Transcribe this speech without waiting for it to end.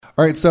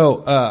All right,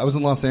 so I was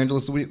in Los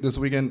Angeles this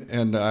weekend,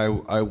 and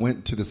I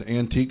went to this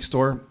antique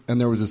store, and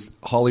there was this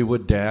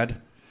Hollywood dad,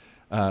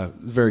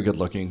 very good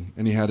looking,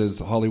 and he had his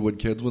Hollywood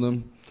kids with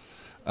him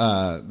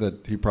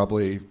that he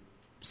probably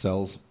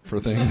sells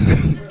for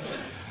things.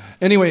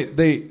 Anyway,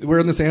 we're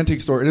in this antique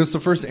store, and it was the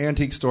first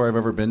antique store I've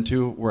ever been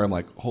to where I'm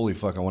like, holy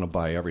fuck, I want to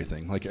buy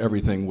everything. Like,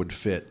 everything would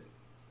fit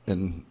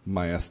in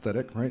my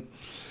aesthetic, right?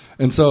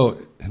 And so,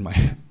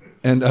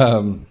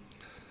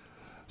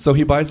 so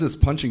he buys this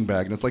punching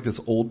bag, and it's like this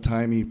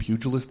old-timey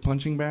pugilist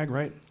punching bag,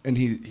 right? And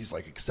he's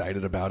like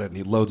excited about it, and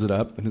he loads it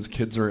up, and his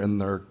kids are in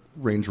their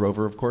Range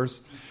Rover, of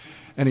course.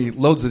 And he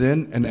loads it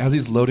in, and as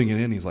he's loading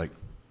it in, he's like,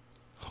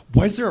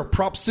 why is there a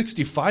Prop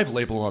 65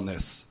 label on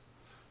this?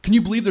 Can you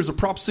believe there's a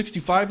Prop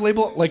 65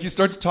 label? Like, he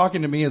starts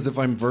talking to me as if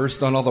I'm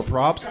versed on all the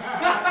props.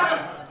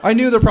 I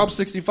knew the Prop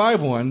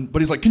 65 one,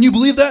 but he's like, can you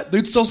believe that?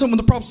 They'd sell something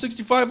with the Prop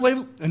 65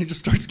 label? And he just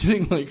starts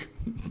getting, like,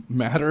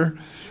 madder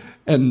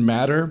and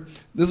madder.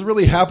 This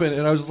really happened,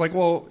 and I was just like,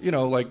 well, you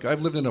know, like,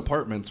 I've lived in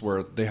apartments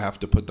where they have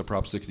to put the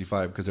Prop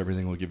 65 because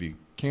everything will give you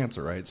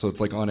cancer, right? So it's,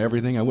 like, on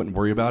everything. I wouldn't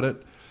worry about it.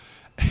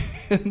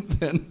 And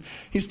then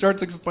he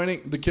starts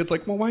explaining, the kid's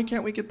like, well, why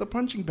can't we get the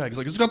punching bag? He's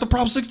like, it's got the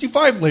Prop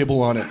 65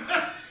 label on it.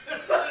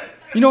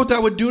 You know what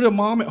that would do to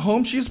mom at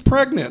home? She's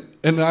pregnant.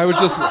 And I was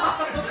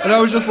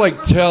just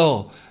like,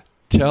 tell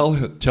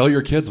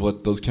your kids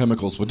what those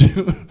chemicals would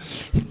do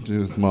to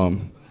his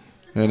mom.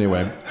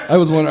 Anyway, I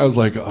was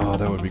like, oh,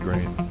 that would be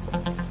great.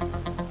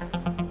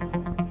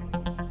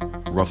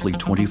 Roughly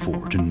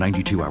 24 to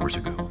 92 hours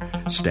ago,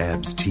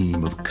 Stab's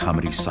team of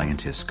comedy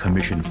scientists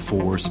commissioned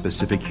 4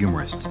 specific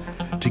humorists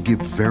to give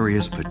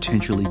various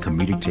potentially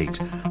comedic takes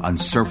on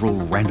several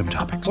random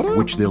topics,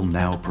 which they'll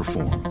now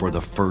perform for the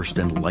first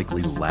and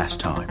likely last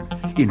time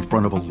in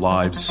front of a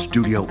live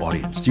studio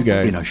audience you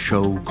guys. In a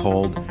show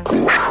called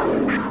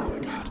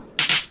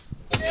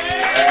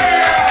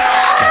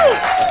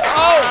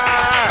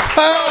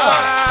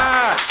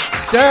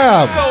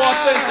Stab. So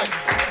authentic.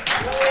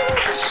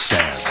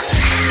 Stab.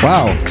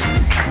 Wow.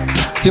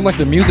 Seemed like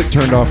the music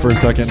turned off for a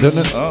second,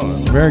 didn't it? Oh.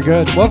 Very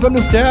good. Welcome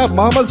to Stab.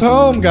 Mama's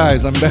home,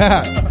 guys. I'm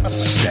back.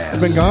 Stab.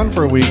 I've been gone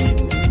for a week.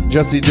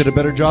 Jesse did a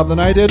better job than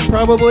I did,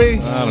 probably.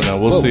 I don't know.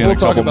 We'll see in a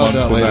talk couple about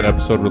months that when later. that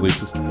episode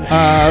releases.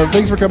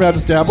 Thanks for coming out to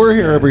Stab. We're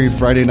here every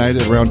Friday night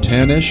at around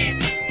 10-ish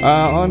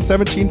on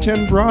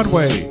 1710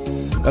 Broadway.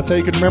 That's how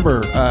you can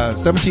remember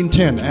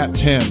 1710 at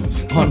 10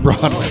 on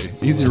Broadway.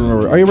 Easy to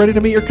remember. Are you ready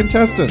to meet your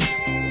contestants?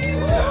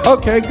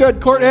 Okay,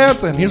 good. Court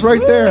Hansen. He's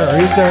right there.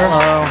 He's there.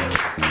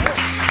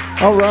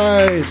 All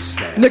right.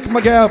 Nick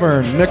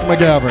McGavern.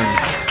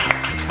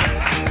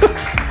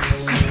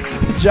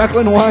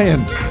 Jacqueline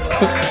Wyan.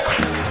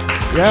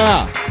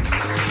 Yeah.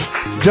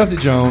 Jesse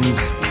Jones.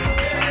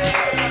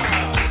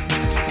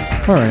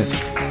 All right.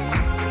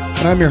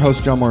 And I'm your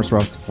host, John Morris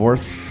Ross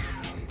IV.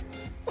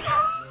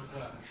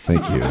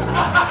 Thank you.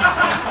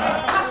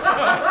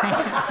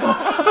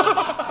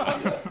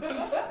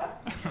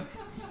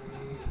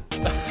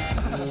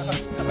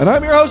 And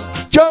I'm your host,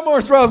 John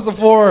Morris Ross IV.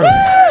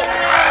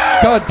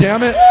 God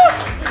damn it.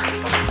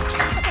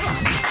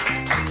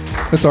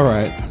 It's all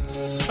right.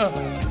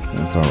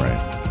 It's all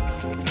right.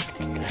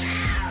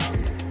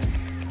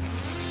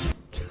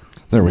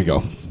 There we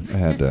go. I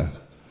had to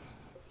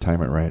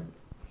time it right.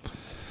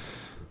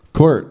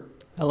 Court.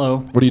 Hello.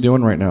 What are you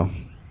doing right now?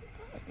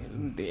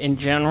 In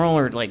general,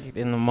 or like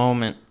in the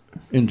moment?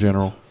 In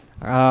general.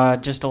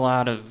 Just a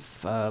lot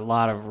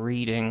of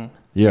reading.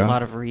 Yeah. A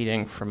lot of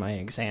reading for my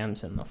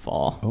exams in the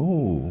fall.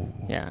 Oh.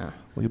 Yeah.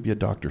 Well, you'll be a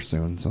doctor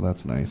soon, so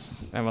that's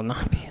nice. I will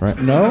not be. Right?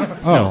 No?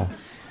 Oh. No.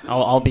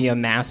 I'll be a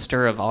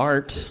master of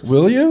art.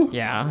 Will you?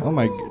 Yeah. Oh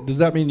my! Does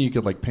that mean you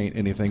could like paint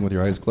anything with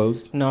your eyes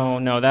closed?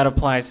 No, that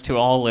applies to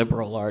all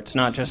liberal arts,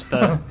 not just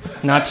the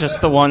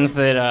ones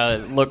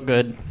that look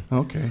good.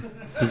 Okay.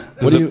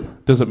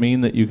 Does it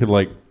mean that you could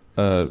like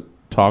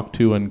talk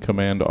to and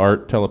command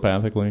art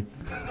telepathically?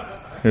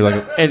 You're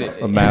like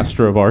a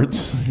master of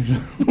arts.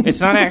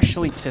 It's not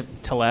actually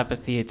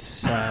telepathy.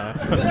 It's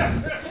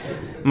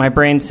my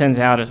brain sends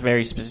out a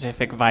very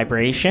specific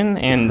vibration,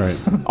 and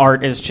Right.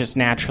 art is just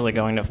naturally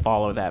going to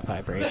follow that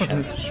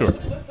vibration. Sure.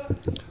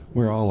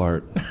 We're all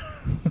art.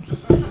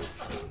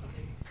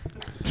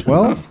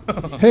 Well,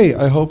 hey,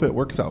 I hope it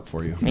works out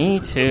for you. Me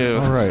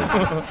too. All right.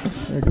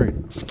 Very great.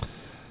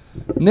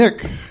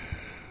 Nick,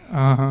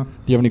 Uh-huh. do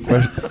you have any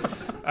questions?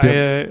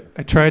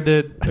 I tried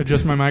to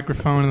adjust my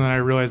microphone, and then I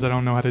realized I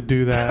don't know how to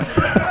do that.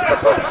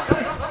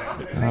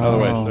 By the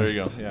way, there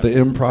you go. Yeah. The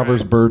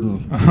improver's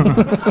burden.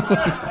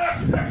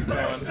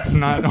 It's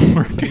not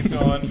working. Keep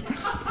going.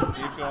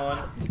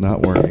 It's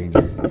not working.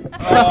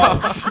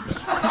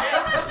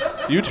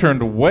 You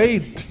turned way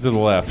to the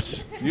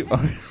left.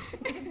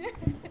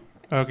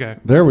 Okay.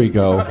 There we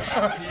go.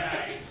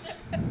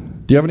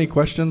 Do you have any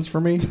questions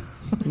for me,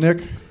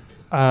 Nick?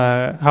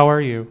 How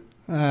are you?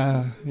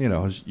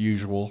 As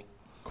usual.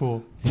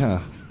 Cool.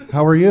 Yeah.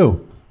 How are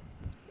you?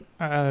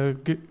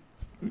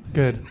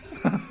 Good.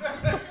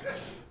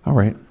 All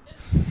right.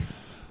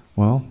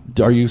 Well,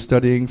 are you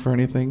studying for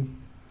anything?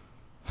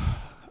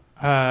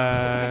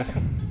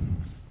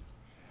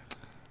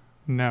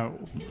 No.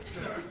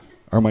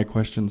 Are my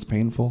questions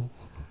painful?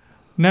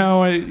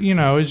 No,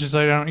 it's just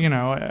I don't,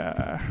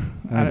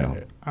 I know.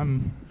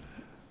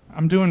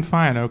 I'm doing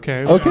fine,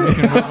 okay? Okay. We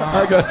can move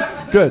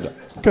on.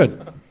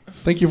 Good.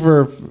 Thank you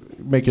for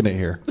making it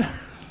here.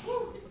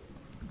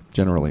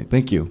 Generally.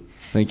 Thank you.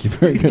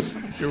 Very good.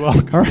 You're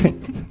welcome. All right.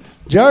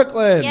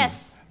 Jacqueline.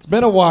 Yes. It's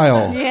been a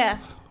while. Yeah.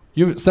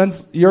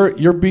 Since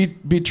you're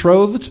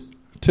betrothed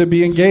to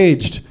be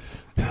engaged.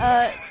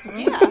 Yeah.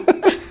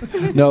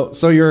 No,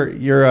 so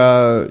you're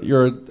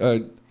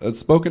a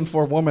spoken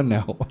for woman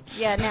now.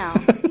 Yeah, now.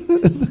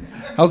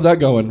 How's that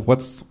going?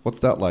 What's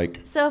that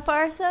like? So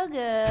far, so good.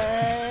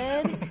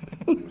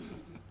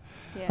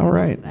 Yeah. All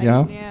right.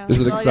 Yeah. Is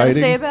it That's all I gotta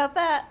exciting? say about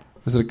that.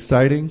 Is it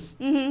exciting?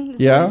 Mm-hmm. It's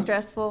Yeah? really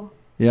stressful.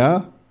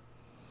 Yeah?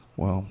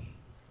 Well,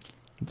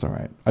 it's all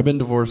right. I've been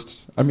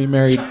divorced.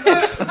 Married.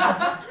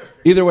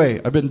 Either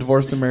way, I've been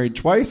divorced and married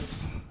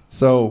twice.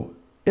 So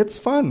it's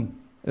fun.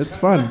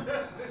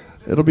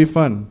 It'll be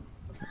fun.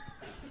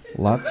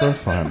 Lots of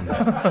fun.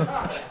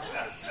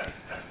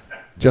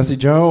 Jesse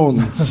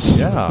Jones.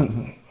 Yeah.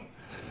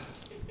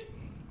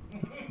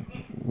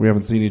 We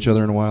haven't seen each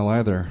other in a while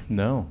either.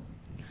 No.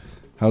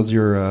 How's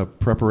your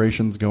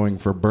preparations going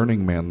for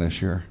Burning Man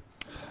this year?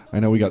 I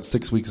know we got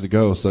 6 weeks to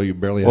go, so you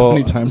barely have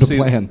any time to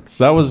plan.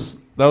 That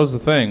was the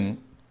thing.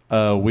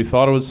 We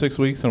thought it was 6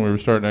 weeks, and we were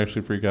starting to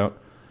actually freak out.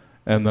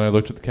 And then I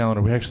looked at the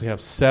calendar. We actually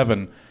have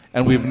 7,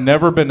 and we've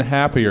never been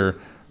happier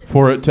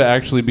for it to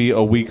actually be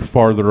a week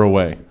farther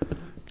away.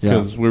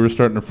 Because we were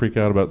starting to freak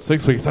out about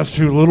 6 weeks. That's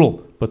too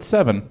little. But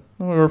 7,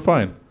 we were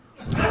fine.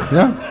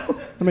 Yeah,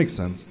 that makes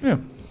sense. Yeah.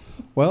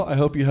 Well, I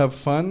hope you have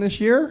fun this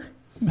year.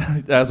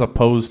 As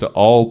opposed to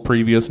all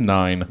previous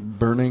 9.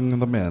 Burning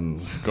the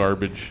men's.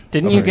 Garbage.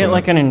 Didn't you get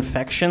like an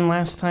infection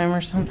last time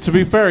or something? To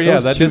be fair, yeah,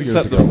 was that 2 did years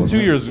set ago, the wasn't 2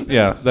 it? years.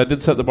 Yeah, that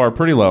did set the bar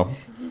pretty low.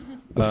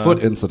 The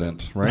foot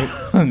incident, right?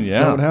 Is that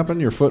Yeah, what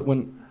happened? Your foot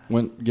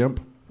went gimp?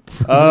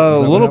 a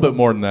little bit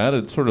more than that.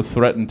 It sort of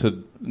threatened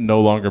to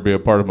no longer be a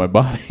part of my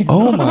body.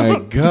 Oh, my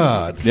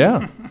God.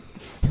 Yeah,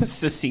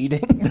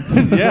 Seceding.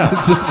 yeah.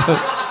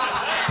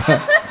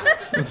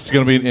 It's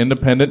going to be an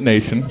independent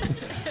nation,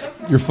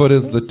 Your foot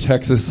is the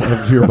Texas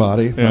of your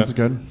body. Yeah. That's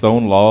good. its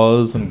own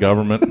laws and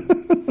government.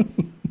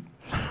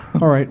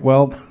 All right,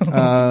 well,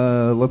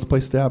 let's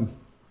play Stab.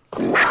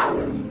 That's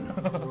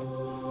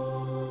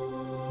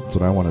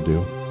what I want to do.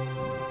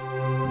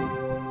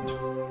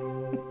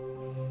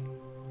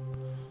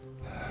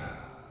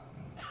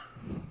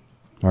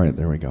 All right,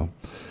 there we go.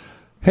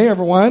 Hey,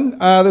 everyone.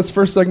 This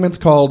first segment's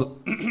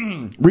called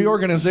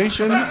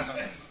Reorganization.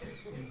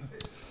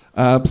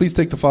 Please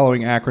take the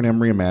following acronym,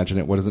 reimagine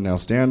it. What does it now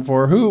stand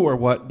for? Who or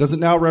what does it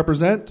now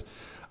represent?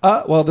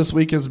 Well, this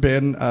week has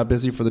been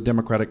busy for the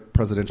Democratic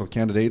presidential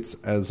candidates,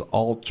 as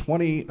all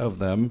 20 of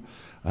them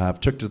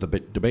took to the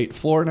debate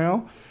floor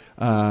now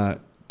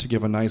to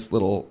give a nice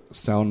little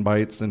sound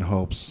bites in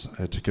hopes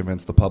to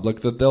convince the public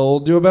that they'll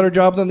do a better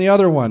job than the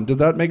other one. Does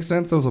that make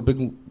sense? That was a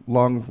big,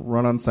 long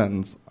run-on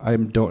sentence. I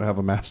don't have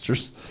a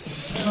master's.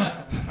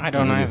 I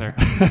don't either.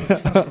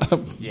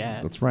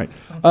 Yeah. That's right.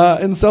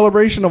 In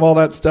celebration of all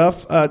that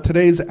stuff,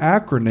 today's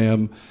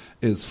acronym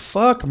is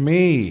Fuck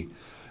Me.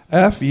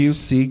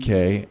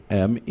 F-U-C-K-M-E.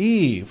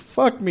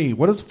 Fuck me.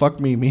 What does fuck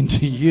me mean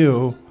to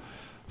you?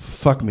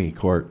 Fuck me,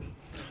 Court.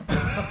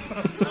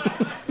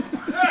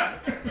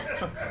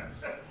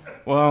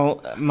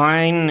 Well,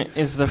 mine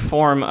is the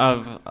form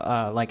of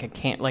like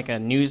a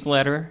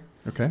newsletter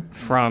Okay.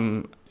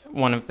 from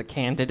one of the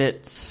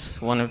candidates,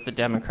 one of the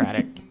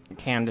Democratic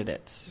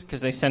candidates,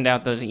 because they send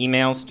out those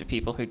emails to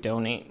people who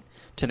donate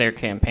to their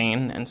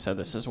campaign, and so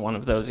this is one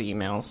of those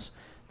emails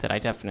that I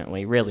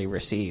definitely really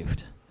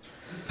received.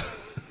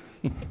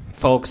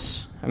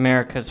 Folks,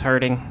 America's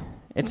hurting.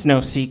 It's no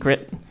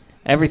secret.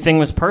 Everything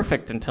was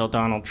perfect until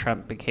Donald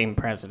Trump became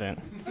president.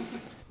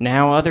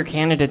 Now other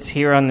candidates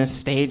here on this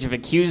stage have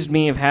accused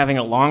me of having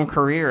a long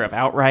career of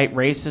outright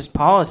racist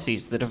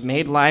policies that have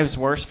made lives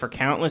worse for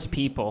countless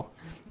people.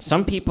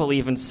 Some people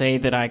even say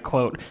that I,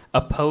 quote,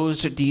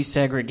 opposed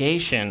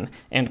desegregation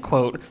and,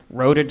 quote,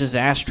 wrote a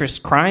disastrous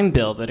crime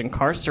bill that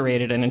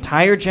incarcerated an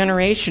entire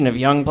generation of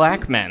young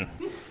black men.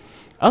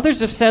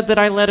 Others have said that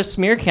I led a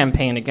smear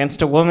campaign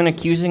against a woman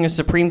accusing a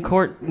Supreme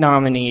Court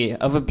nominee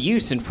of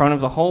abuse in front of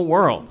the whole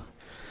world.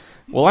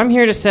 Well, I'm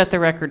here to set the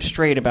record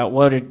straight about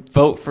what a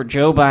vote for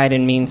Joe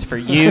Biden means for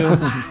you,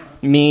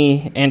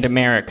 me, and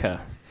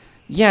America.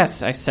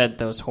 Yes, I said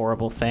those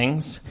horrible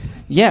things.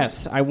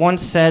 Yes, I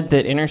once said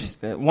that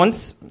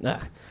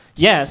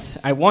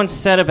I once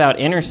said about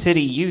inner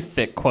city youth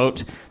that,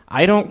 quote,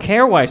 I don't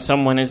care why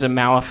someone is a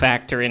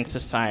malefactor in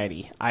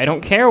society. I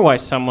don't care why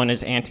someone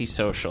is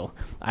antisocial.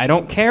 I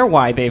don't care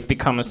why they've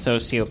become a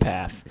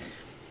sociopath.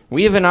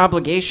 We have an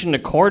obligation to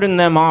cordon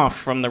them off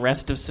from the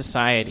rest of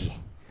society.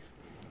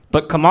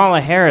 But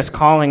Kamala Harris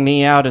calling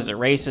me out as a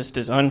racist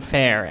is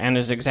unfair and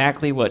is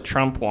exactly what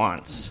Trump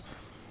wants.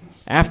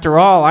 After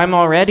all, I'm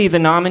already the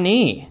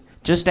nominee.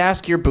 Just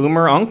ask your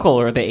boomer uncle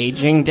or the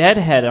aging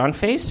deadhead on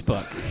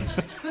Facebook.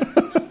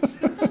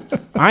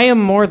 I am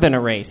more than a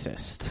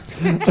racist.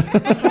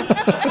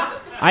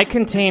 I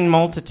contain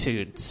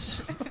multitudes.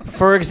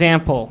 For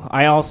example,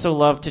 I also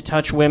love to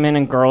touch women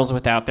and girls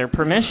without their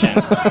permission.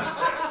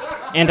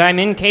 And I'm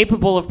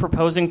incapable of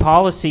proposing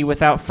policy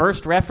without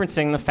first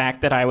referencing the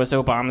fact that I was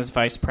Obama's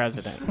vice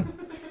president.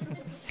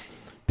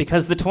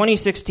 Because the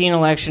 2016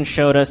 election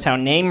showed us how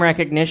name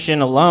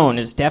recognition alone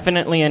is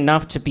definitely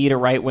enough to beat a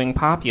right-wing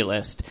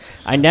populist,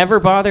 I never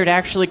bothered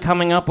actually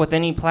coming up with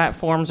any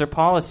platforms or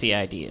policy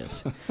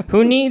ideas.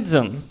 Who needs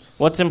them?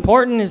 What's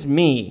important is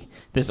me,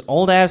 this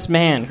old-ass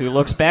man who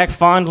looks back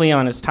fondly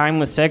on his time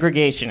with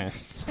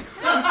segregationists.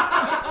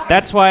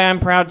 That's why I'm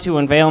proud to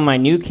unveil my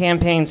new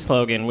campaign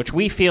slogan, which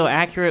we feel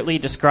accurately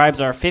describes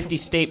our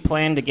 50-state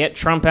plan to get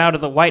Trump out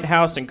of the White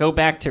House and go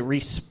back to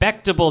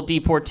respectable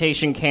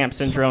deportation camps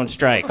and drone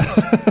strikes.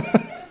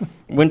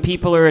 When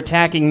people are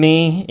attacking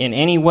me in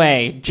any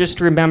way,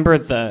 just remember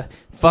the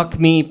fuck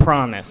me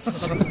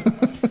promise.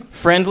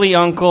 Friendly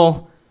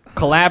uncle,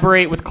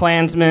 collaborate with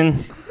Klansmen,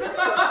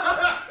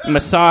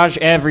 massage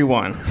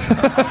everyone.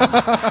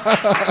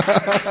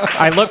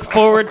 I look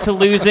forward to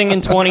losing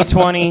in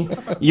 2020.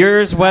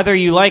 Yours, whether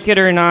you like it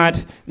or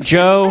not,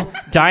 Joe,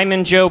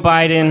 Diamond Joe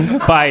Biden,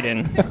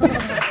 Biden.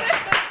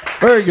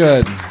 Very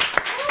good.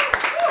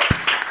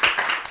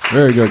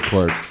 Very good,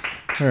 Court.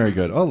 Very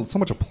good. Oh, so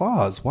much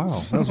applause. Wow,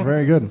 that was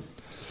very good.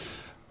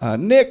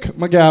 Nick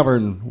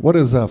McGavern, what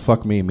does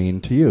fuck me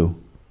mean to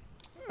you?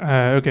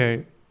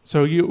 Okay,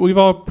 so we've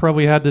all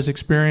probably had this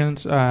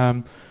experience.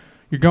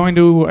 You're going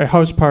to a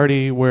house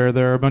party where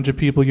there are a bunch of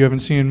people you haven't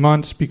seen in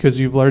months because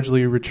you've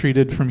largely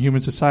retreated from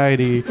human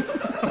society,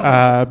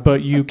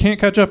 but you can't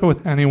catch up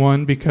with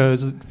anyone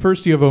because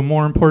first you have a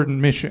more important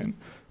mission,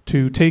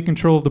 to take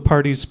control of the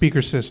party's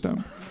speaker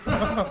system.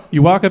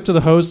 You walk up to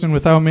the host and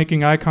without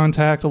making eye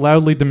contact,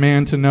 loudly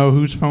demand to know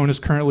whose phone is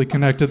currently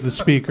connected to the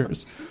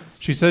speakers.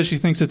 She says she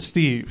thinks it's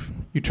Steve.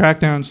 You track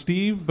down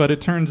Steve, but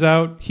it turns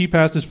out he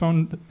passed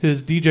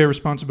his DJ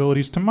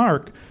responsibilities to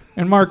Mark,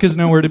 and Mark is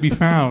nowhere to be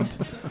found.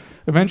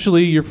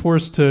 Eventually, you're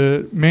forced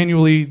to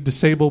manually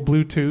disable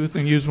Bluetooth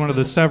and use one of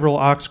the several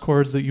aux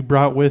cords that you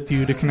brought with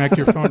you to connect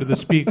your phone to the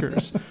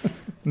speakers.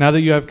 Now that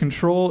you have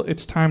control,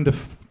 it's time to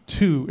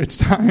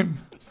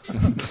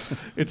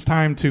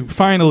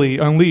finally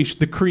unleash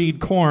the Creed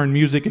Korn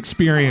music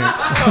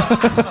experience.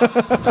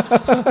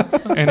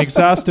 An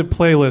exhaustive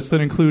playlist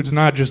that includes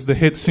not just the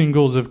hit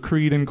singles of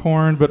Creed and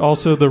Korn, but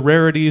also the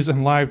rarities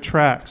and live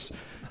tracks.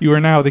 You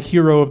are now the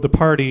hero of the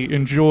party.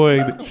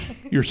 Enjoy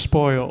your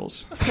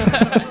spoils.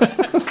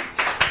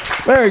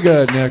 Very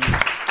good, Nick.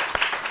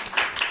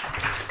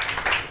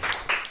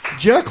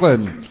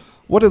 Jacqueline,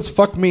 what does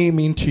fuck me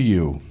mean to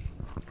you?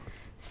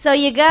 So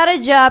you got a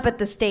job at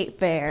the state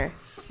fair.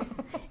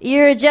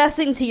 You're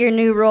adjusting to your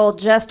new role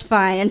just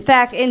fine. In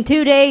fact, in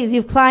 2 days,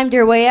 you've climbed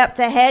your way up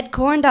to head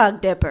corn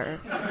dog dipper.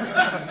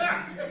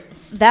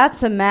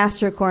 That's a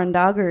master corn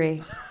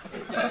doggery.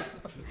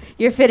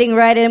 You're fitting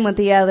right in with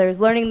the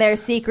others, learning their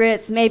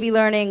secrets, maybe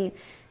learning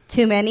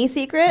too many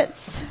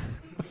secrets.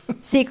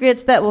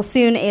 Secrets that will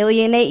soon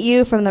alienate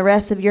you from the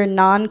rest of your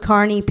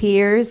non-carny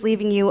peers,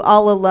 leaving you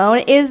all alone.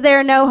 Is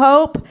there no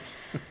hope?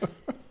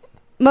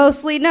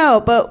 Mostly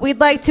no, but we'd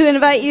like to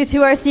invite you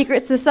to our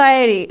secret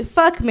society,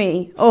 Fuck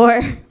Me,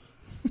 or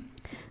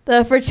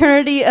the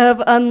Fraternity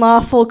of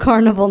Unlawful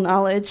Carnival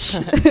Knowledge,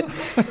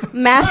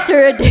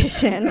 Master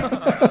Edition.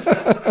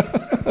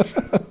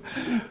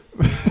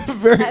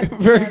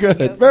 Very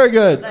good. Very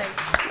good.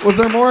 Thanks. Was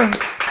there more?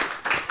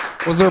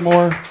 Was there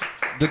more?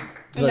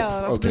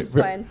 No, okay. it's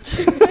fine.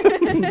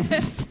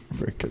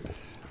 Very good.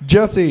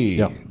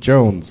 Jesse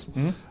Jones.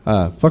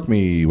 Fuck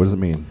me. What does it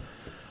mean?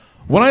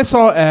 When I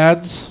saw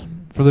ads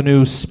for the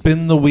new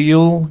Spin the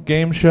Wheel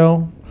game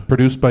show,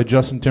 produced by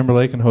Justin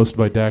Timberlake and hosted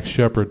by Dax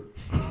Shepard,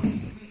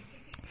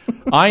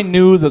 I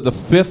knew that the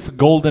fifth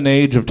golden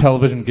age of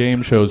television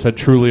game shows had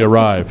truly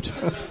arrived.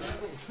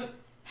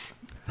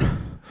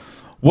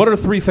 What are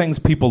three things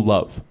people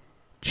love?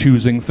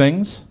 Choosing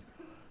things,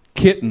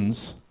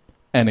 kittens,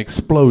 and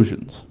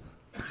explosions.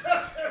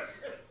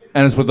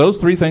 And it's with those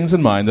three things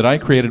in mind that I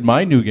created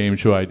my new game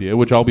show idea,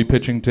 which I'll be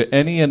pitching to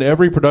any and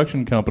every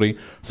production company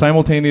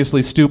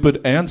simultaneously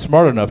stupid and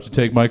smart enough to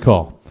take my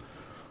call.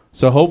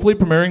 So hopefully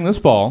premiering this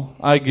fall,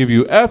 I give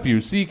you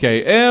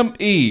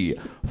FUCKME.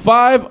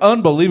 5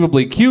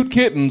 unbelievably cute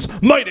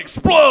kittens might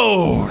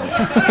explode!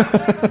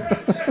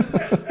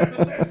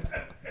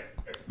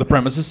 The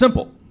premise is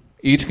simple.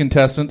 Each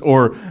contestant,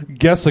 or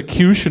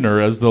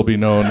guess-acutioner as they'll be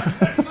known,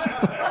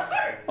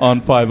 on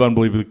 5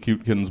 unbelievably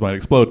cute kittens might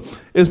explode,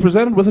 is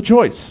presented with a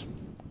choice.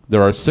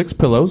 There are 6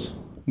 pillows,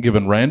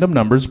 given random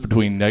numbers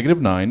between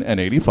 -9 and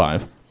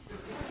 85.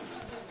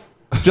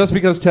 Just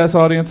because test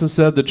audiences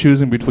said that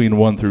choosing between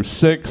 1 through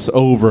 6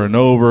 over and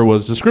over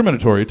was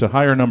discriminatory to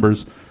higher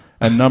numbers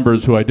and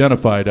numbers who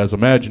identified as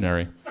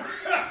imaginary.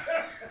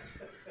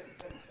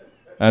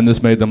 And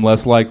this made them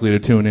less likely to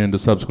tune in to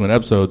subsequent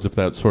episodes if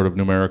that sort of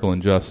numerical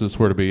injustice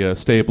were to be a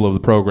staple of the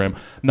program.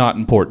 Not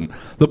important.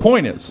 The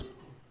point is,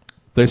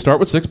 they start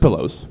with 6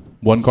 pillows,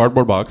 1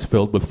 cardboard box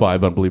filled with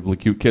 5 unbelievably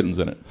cute kittens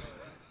in it.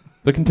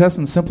 The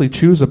contestants simply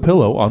choose a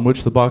pillow on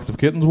which the box of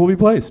kittens will be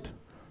placed.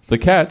 The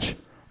catch,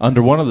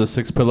 Under one of the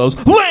 6 pillows,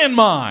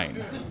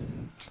 landmine!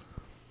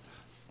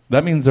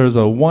 That means there's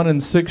a 1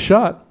 in 6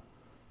 shot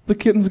the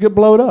kittens get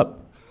blowed up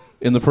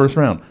in the first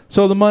round.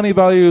 So the money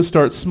value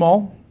starts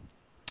small.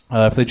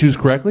 If they choose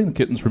correctly, the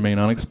kittens remain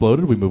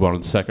unexploded. We move on to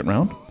the second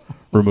round.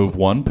 Remove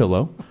 1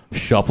 pillow,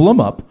 shuffle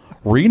them up,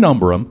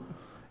 renumber them,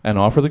 and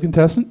offer the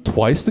contestant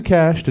twice the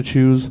cash to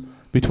choose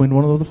between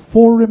one of the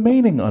 4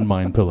 remaining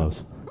unmined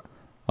pillows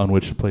on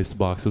which to place the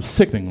box of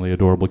sickeningly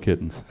adorable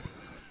kittens.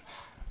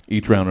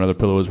 Each round, another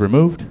pillow is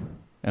removed,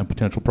 and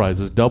potential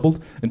prizes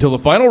doubled until the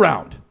final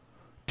round.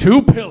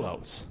 2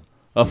 pillows,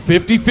 a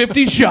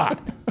 50-50 shot.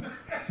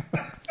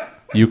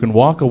 You can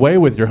walk away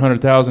with your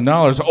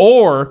 $100,000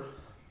 or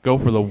go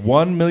for the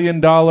 $1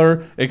 million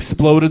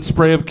exploded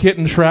spray of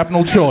kitten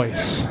shrapnel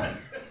choice.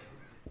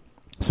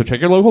 So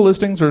check your local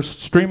listings or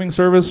streaming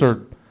service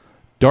or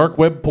dark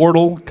web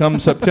portal come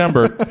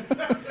September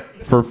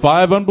for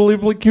 5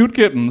 unbelievably cute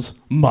kittens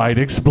might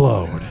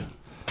explode.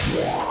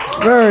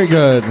 Very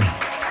good.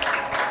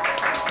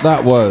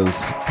 That was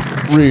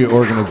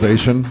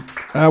reorganization,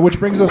 which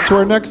brings us to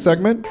our next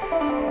segment,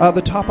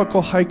 the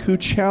Topical Haiku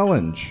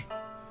Challenge.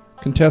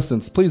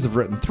 Contestants, please have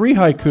written 3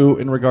 haiku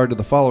in regard to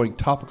the following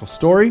topical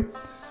story.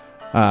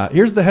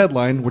 Here's the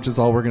headline, which is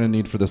all we're going to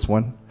need for this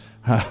one.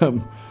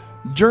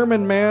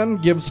 German man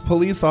gives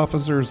police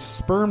officers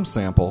sperm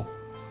sample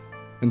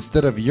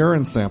instead of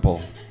urine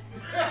sample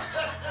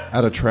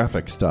at a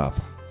traffic stop.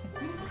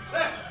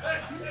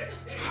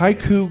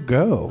 Haiku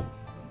go.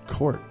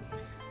 Court.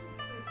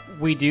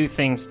 We do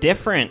things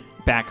different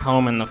back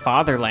home in the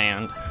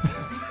fatherland.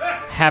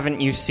 Haven't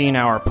you seen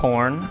our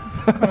porn?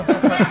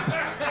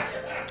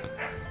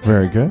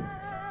 Very good.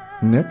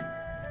 Nick?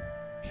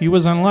 He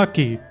was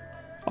unlucky.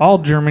 All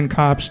German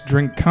cops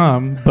drink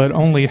cum, but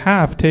only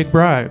half take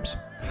bribes.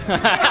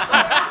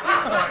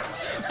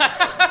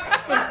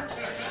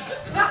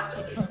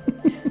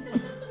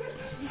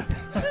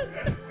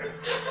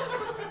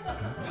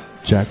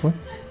 Jacqueline?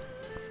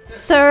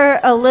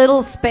 Sir, a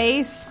little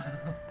space.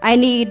 I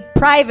need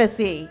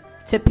privacy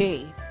to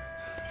pee.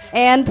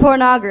 And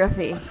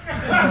pornography.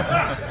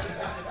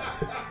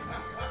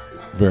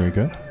 Very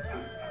good.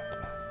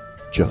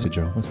 Jesse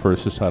Jones. This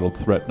verse is titled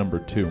Threat Number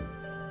 2.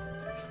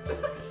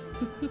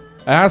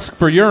 Ask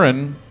for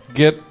urine,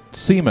 get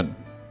semen.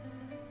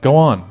 Go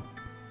on.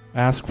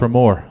 Ask for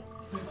more.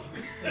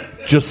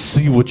 Just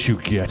see what you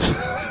get.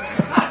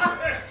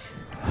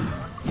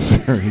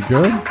 Very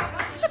good.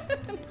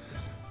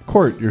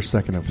 Court, your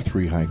second of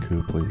 3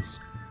 haiku, please.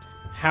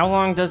 How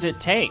long does it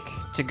take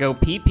to go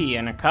pee-pee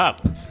in a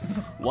cup?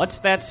 What's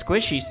that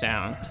squishy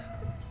sound?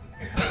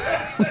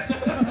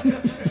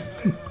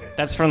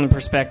 That's from the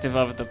perspective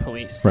of the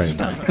police. Right.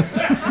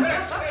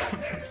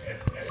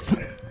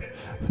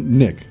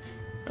 Nick.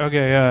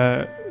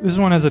 Okay, this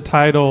one has a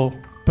title,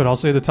 but I'll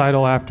say the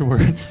title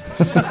afterwards.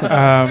 The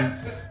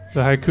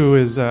haiku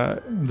is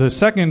the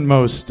second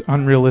most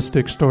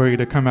unrealistic story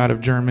to come out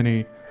of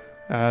Germany.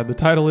 The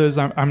title is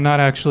I'm not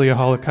actually a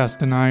Holocaust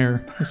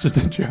denier. It's just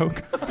a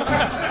joke.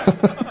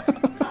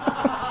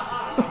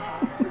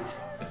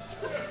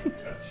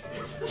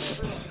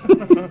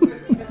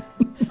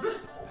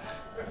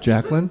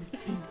 Jacqueline,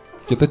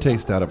 get the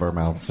taste out of our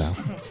mouths now.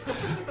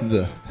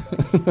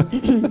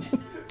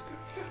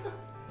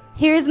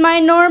 Here's my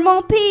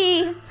normal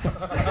pee.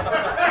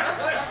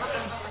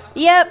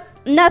 Yep,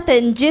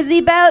 nothing jizzy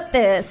about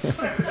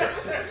this.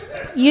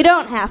 You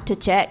don't have to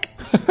check.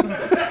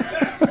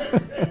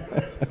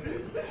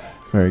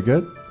 Very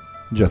good.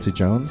 Jesse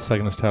Jones.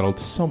 Second is titled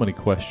So Many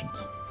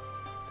Questions.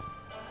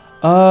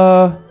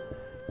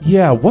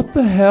 Yeah, what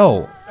the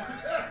hell?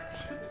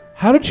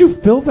 How did you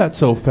fill that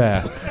so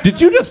fast?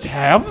 Did you just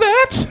have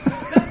that?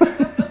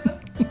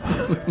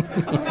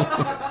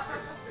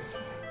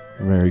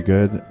 Very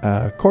good.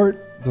 Court,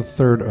 the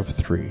third of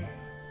 3.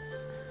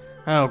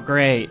 Oh,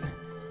 great.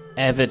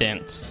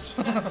 Evidence.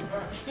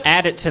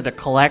 Add it to the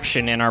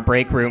collection in our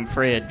break room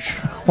fridge.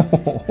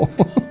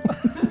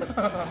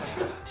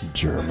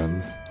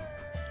 Germans.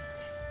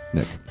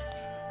 Nick.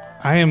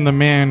 I am the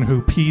man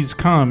who pees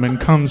cum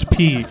and comes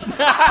pee.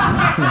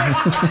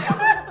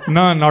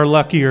 None are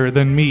luckier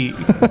than me.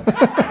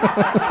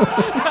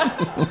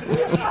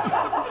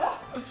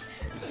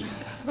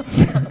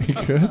 Very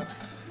good.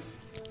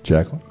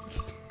 Jacqueline.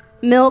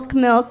 Milk,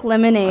 milk,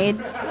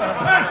 lemonade.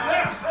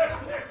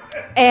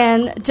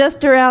 And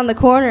just around the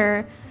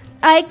corner,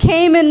 I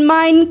came in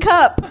mine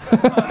cup.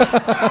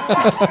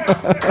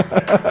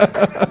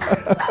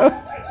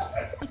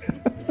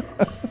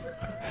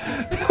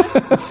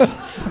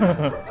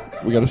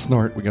 We gotta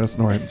snort. All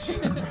right,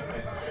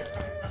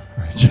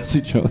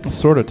 Jesse Jones.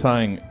 Sort of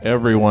tying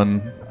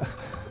everyone,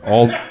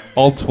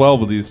 all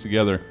 12 of these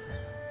together.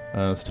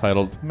 It's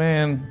titled,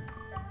 Man,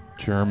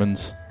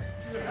 Germans.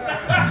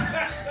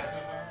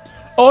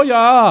 Oh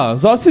yeah,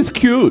 this is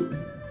cute.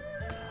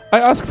 I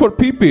ask for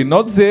pee-pee,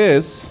 not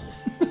this.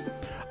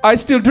 I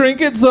still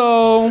drink it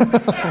though.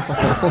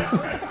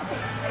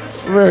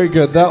 Very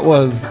good. That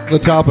was the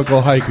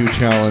Topical Haiku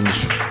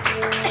Challenge.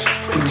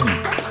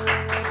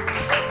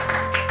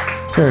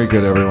 Very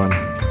good, everyone.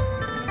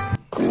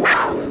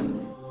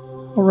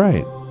 All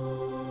right.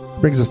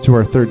 Brings us to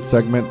our third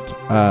segment.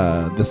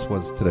 This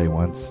was Today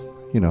Once.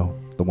 You know,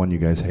 the one you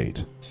guys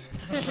hate.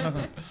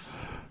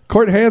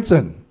 Court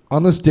Hansen.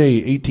 On this day,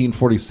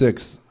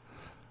 1846,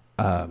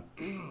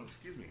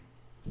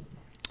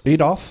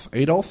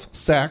 Adolf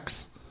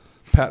Sax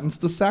patents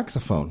the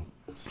saxophone.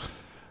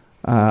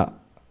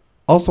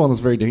 Also on this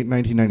very date,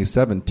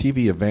 1997,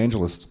 TV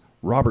evangelist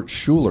Robert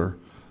Schuller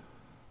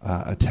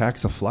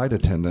attacks a flight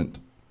attendant.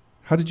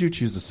 How did you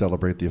choose to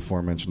celebrate the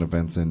aforementioned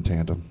events in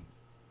tandem?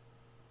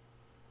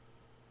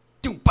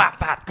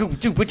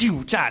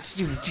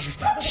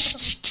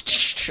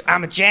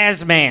 I'm a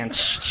jazz man.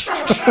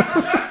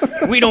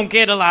 We don't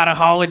get a lot of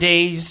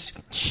holidays.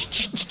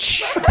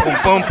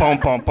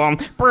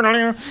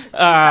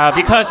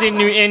 Because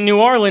in New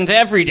Orleans,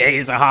 every day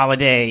is a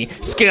holiday.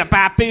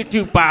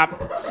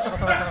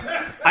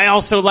 I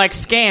also like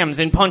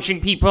scams and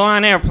punching people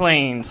on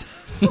airplanes,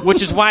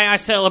 which is why I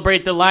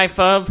celebrate the life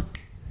of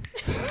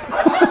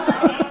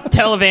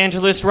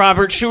televangelist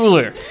Robert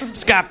Schuller.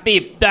 Scott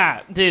Beep,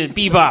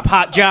 Bebop,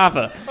 Hot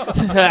Java.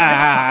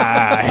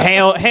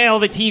 Hail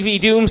the TV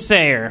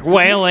doomsayer,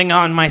 wailing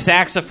on my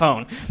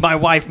saxophone. My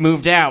wife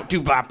moved out,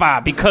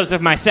 because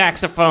of my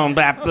saxophone,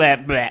 blah, blah,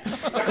 blah.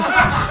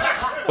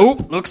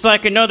 Oop, looks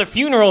like another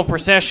funeral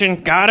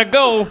procession. Gotta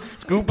go.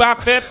 Scoop,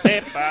 bop, bip,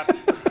 bip, bop.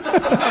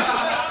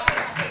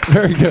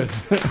 Very good.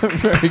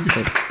 Very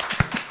good.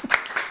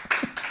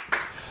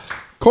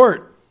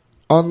 Court.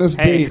 On this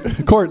date,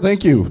 Court,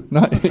 thank you.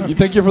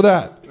 Thank you for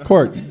that.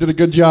 Court, you did a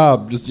good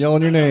job just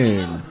yelling your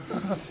name.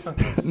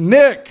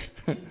 Nick,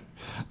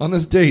 on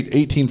this date,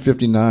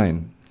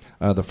 1859,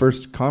 the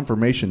first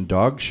confirmation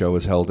dog show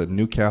is held in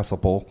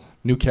Newcastle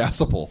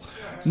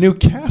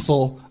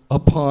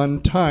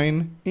upon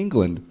Tyne,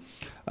 England.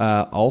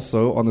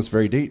 Also, on this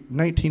very date,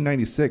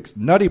 1996,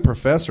 Nutty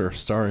Professor,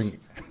 starring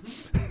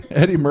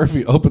Eddie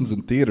Murphy, opens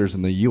in theaters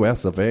in the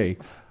U.S. of A.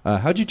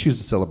 How'd you choose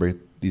to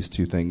celebrate these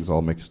two things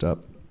all mixed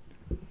up?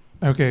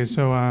 Okay,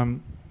 so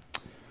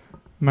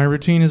my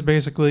routine is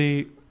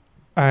basically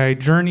I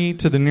journey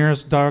to the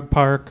nearest dog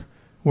park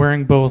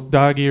wearing both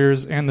dog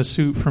ears and the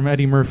suit from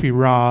Eddie Murphy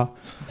Raw.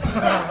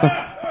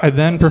 I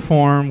then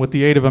perform with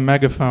the aid of a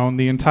megaphone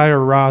the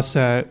entire Raw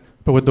set,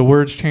 but with the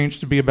words changed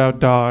to be about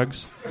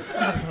dogs.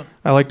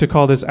 I like to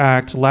call this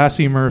act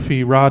Lassie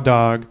Murphy Raw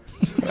Dog.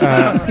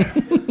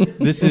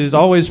 This is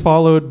always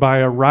followed by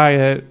a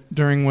riot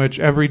during which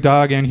every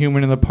dog and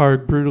human in the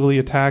park brutally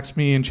attacks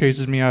me and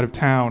chases me out of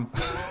town.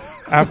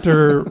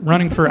 After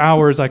running for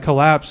hours, I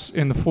collapse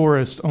in the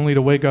forest, only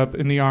to wake up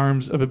in the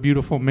arms of a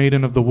beautiful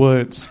maiden of the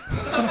woods.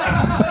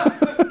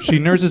 She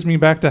nurses me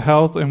back to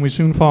health, and we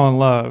soon fall in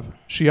love.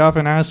 She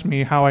often asks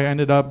me how I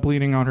ended up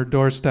bleeding on her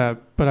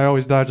doorstep, but I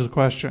always dodge the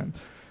question.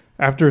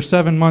 After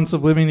 7 months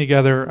of living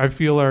together, I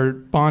feel our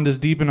bond is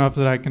deep enough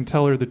that I can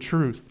tell her the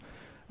truth.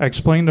 I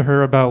explained to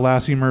her about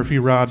Lassie Murphy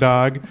Raw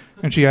Dog,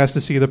 and she asked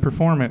to see the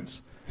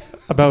performance.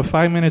 About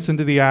 5 minutes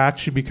into the act,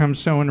 she becomes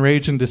so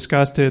enraged and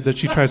disgusted that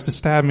she tries to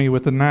stab me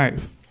with a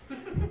knife.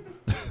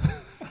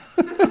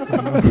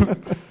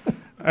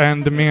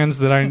 And demands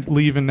that I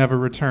leave and never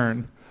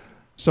return.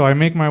 So I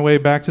make my way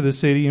back to the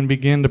city and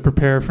begin to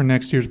prepare for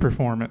next year's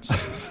performance.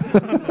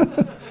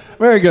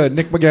 Very good.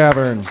 Nick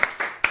McGavern.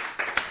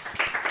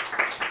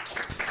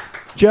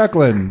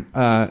 Jacqueline,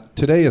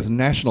 today is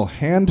National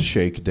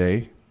Handshake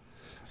Day.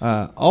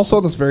 Also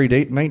on this very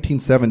date,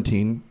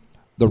 1917,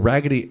 the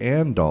Raggedy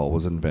Ann doll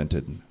was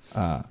invented.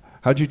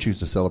 How'd you choose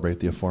to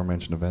celebrate the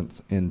aforementioned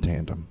events in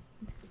tandem?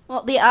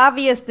 Well, the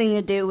obvious thing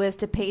to do was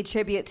to pay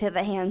tribute to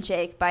the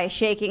handshake by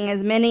shaking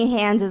as many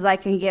hands as I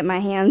can get my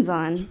hands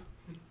on.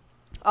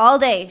 All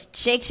day,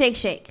 shake, shake,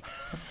 shake.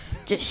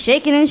 Just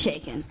shaking and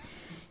shaking.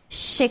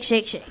 Shake,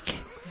 shake, shake.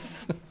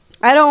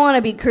 I don't want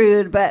to be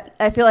crude, but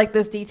I feel like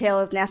this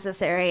detail is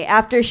necessary.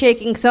 After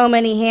shaking so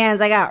many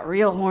hands, I got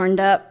real horned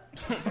up.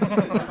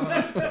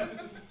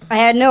 I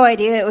had no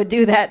idea it would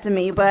do that to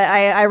me, but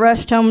I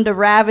rushed home to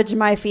ravage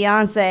my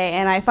fiancé,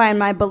 and I find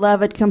my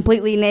beloved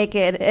completely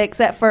naked,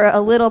 except for a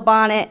little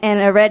bonnet and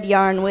a red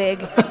yarn wig.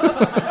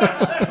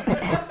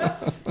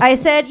 I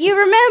said, "You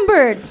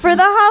remembered, for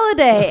the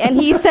holiday." And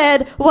he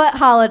said, "What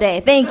holiday?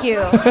 Thank you."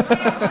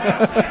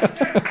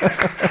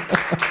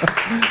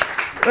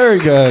 Very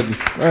good.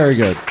 Very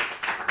good.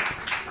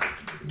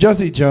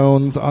 Jesse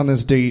Jones, on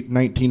this date,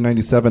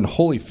 1997,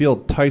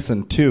 Holyfield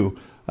Tyson 2.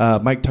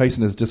 Mike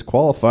Tyson is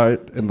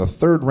disqualified in the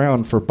third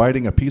round for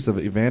biting a piece of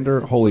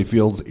Evander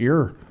Holyfield's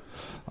ear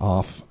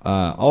off.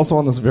 Also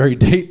on this very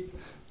date,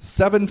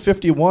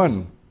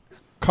 751,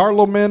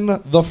 Carloman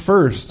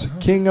I,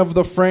 King of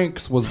the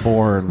Franks, was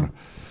born.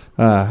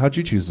 How'd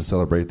you choose to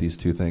celebrate these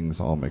two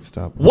things all mixed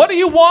up? What do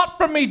you want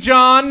from me,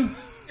 John?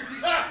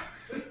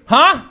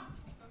 Huh?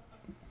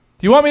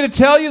 Do you want me to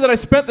tell you that I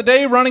spent the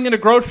day running into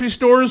grocery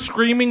stores,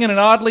 screaming in an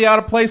oddly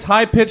out-of-place,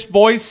 high-pitched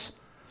voice,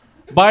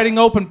 biting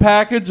open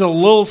package of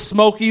Little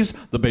Smokies,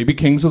 the baby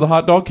kings of the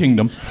hot dog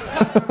kingdom,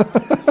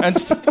 and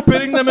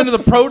spitting them into the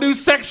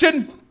produce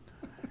section?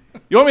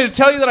 You want me to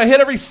tell you that I hit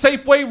every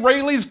Safeway,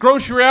 Rayleigh's,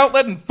 grocery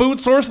outlet, and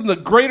food source in the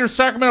greater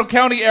Sacramento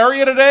County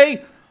area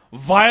today?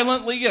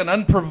 violently and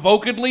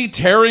unprovokedly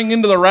tearing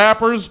into the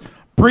wrappers,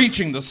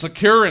 breaching the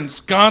secure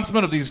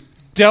ensconcement of these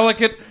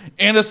delicate,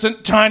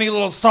 innocent, tiny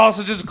little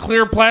sausages,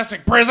 clear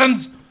plastic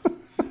prisons,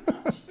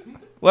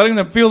 letting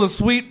them feel the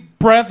sweet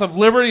breath of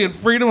liberty and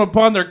freedom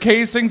upon their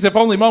casings, if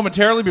only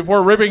momentarily,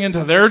 before ripping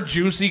into their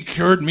juicy,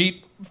 cured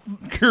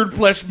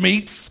flesh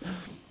meats,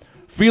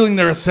 feeling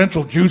their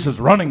essential juices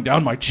running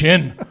down my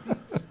chin,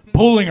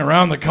 pulling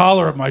around the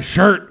collar of my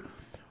shirt,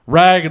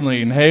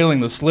 raggedly inhaling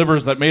the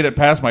slivers that made it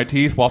past my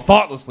teeth while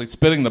thoughtlessly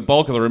spitting the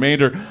bulk of the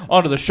remainder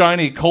onto the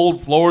shiny,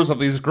 cold floors of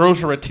these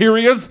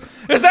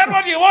grocery-terias. Is that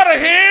what you want to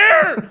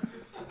hear?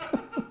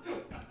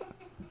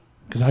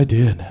 Because I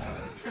did.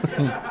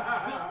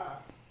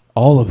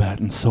 All of that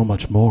and so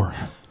much more.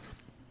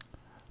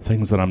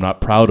 Things that I'm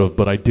not proud of,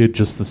 but I did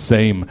just the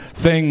same.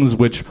 Things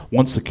which,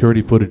 once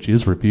security footage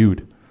is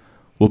reviewed,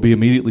 will be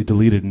immediately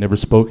deleted and never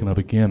spoken of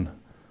again,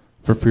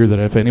 for fear that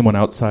if anyone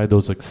outside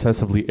those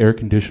excessively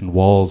air-conditioned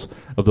walls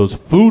of those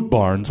food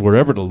barns were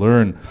ever to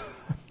learn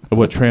of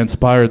what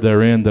transpired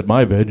therein, that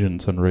my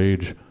vengeance and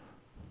rage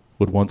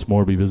would once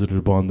more be visited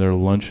upon their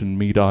luncheon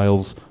meat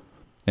aisles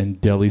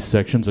and deli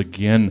sections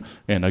again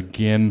and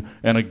again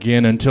and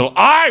again, until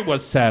I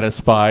was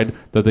satisfied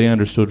that they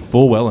understood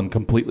full well and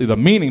completely the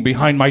meaning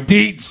behind my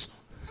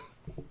deeds.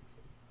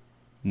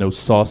 No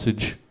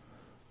sausage,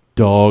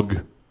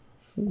 dog,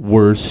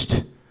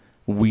 wurst,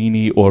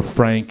 weenie, or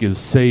Frank is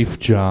safe,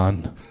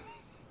 John.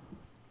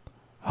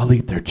 I'll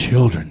eat their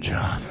children,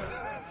 John.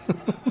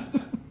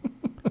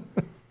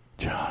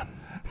 John,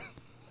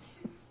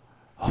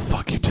 I'll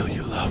fuck you till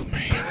you love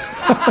me.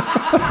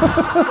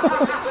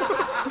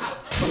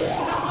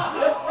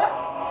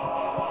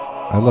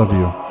 I love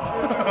you.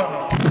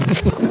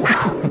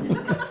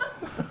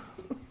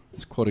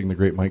 It's quoting the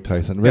great Mike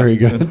Tyson. Very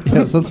good.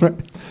 Yes, that's right.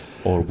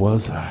 Or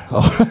was I?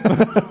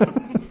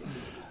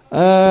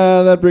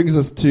 That brings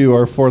us to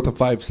our fourth of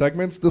 5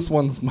 segments. This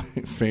one's my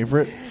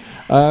favorite,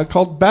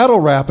 called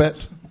Battle Rap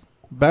It.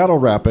 Battle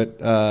Rap It.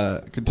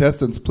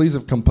 Contestants, please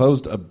have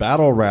composed a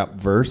battle rap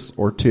verse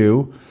or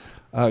two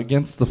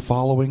against the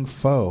following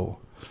foe.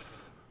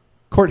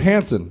 Court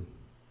Hanson,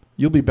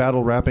 you'll be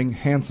battle rapping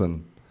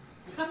Hanson,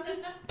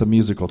 the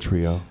musical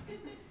trio.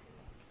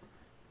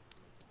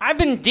 I've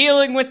been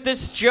dealing with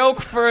this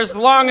joke for as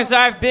long as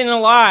I've been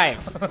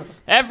alive.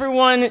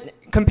 Everyone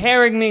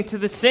comparing me to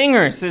the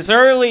singers as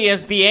early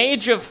as the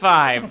age of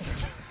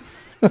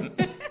 5.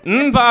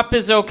 Mbop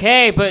is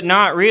okay, but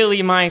not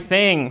really my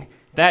thing.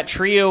 That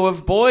trio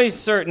of boys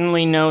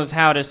certainly knows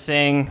how to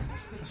sing.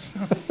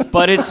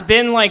 But it's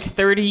been like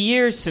 30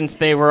 years since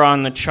they were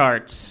on the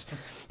charts.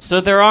 So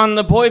they're on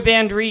the boy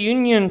band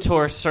reunion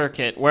tour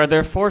circuit, where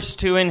they're forced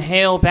to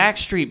inhale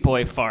Backstreet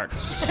Boy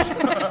farts.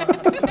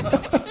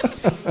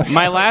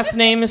 My last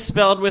name is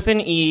spelled with an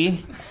E.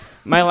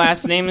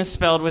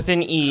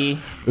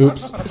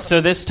 Oops. So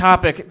this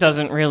topic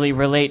doesn't really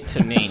relate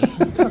to me.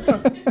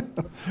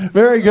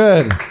 Very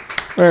good.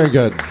 Very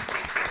good.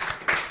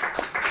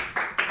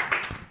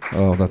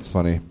 Oh, that's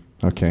funny.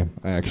 Okay,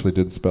 I actually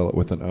did spell it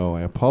with an O.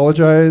 I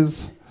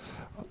apologize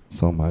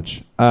so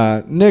much.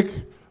 Nick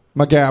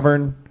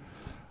McGavern,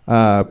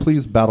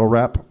 please battle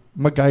rap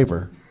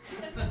MacGyver.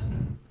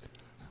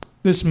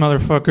 This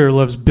motherfucker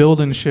loves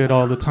building shit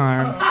all the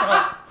time.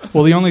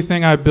 Well, the only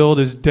thing I build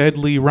is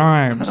deadly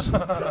rhymes.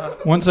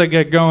 Once I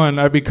get going,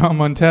 I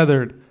become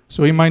untethered.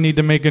 So he might need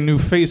to make a new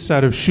face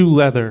out of shoe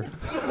leather.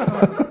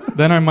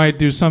 Then I might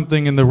do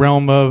something in the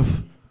realm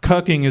of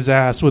cucking his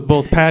ass with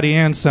both Patty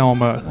and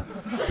Selma.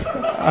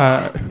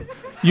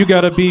 You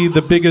gotta be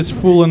the biggest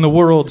fool in the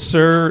world,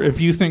 sir,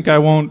 if you think I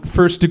won't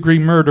first-degree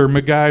murder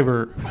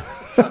MacGyver.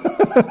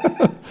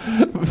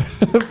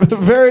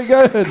 Very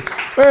good.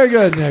 Very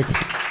good, Nick.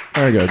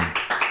 Very good.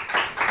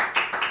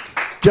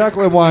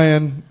 Jacqueline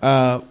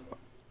Wyan,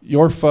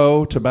 your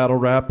foe to battle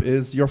rap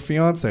is your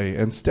fiance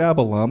and Stab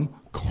alum,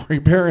 Corey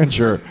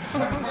Behringer.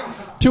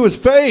 To his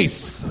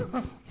face!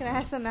 Can I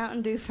have some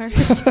Mountain Dew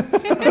first?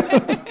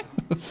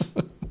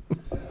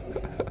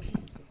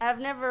 I've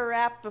never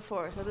rapped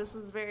before, so this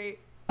was very...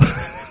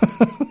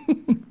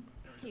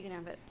 You can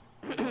have it.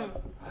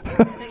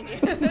 Thank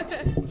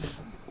you.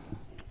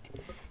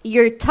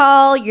 You're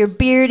tall, you're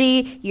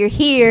beardy, you're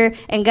here,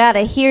 and gotta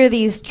hear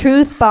these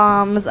truth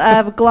bombs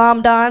I've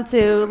glommed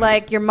onto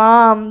like your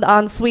mom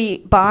on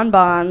sweet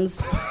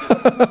bonbons.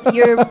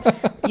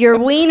 Your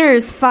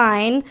wiener's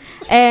fine,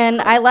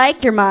 and I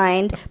like your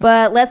mind,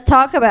 but let's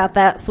talk about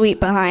that sweet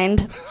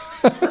behind.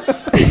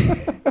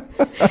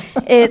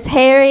 It's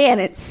hairy and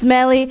it's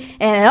smelly,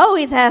 and it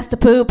always has to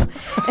poop.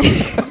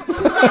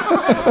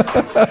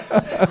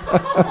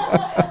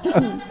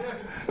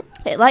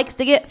 It likes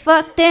to get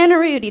fucked and a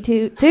Rudy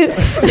toot toot.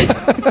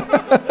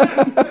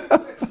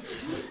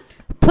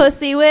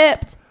 Pussy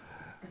whipped,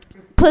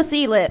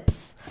 pussy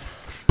lips,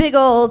 big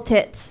old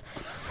tits,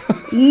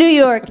 New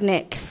York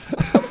Knicks.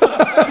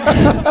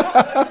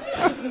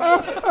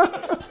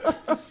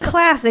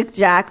 classic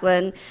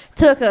Jacqueline,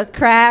 took a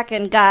crack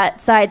and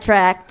got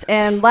sidetracked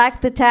and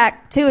lacked the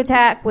tact to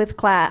attack with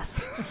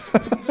class.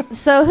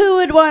 So who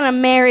would want to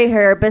marry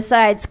her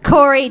besides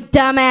Corey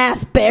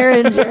Dumbass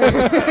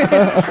Behringer?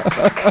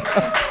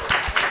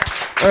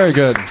 Very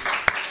good.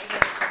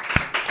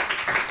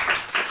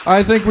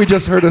 I think we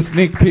just heard a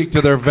sneak peek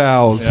to their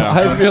vows. Yeah.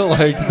 I feel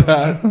like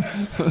that.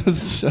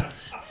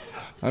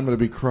 I'm going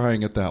to be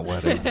crying at that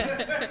wedding.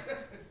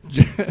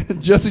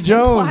 Jesse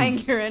Jones. Implying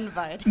you're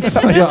invited.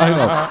 Yeah, I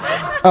know.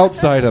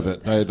 Outside of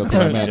it. That's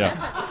what I meant.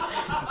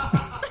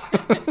 Yeah.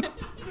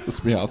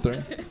 Just be out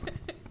there.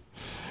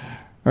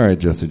 All right,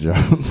 Jesse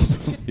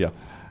Jones. Yeah.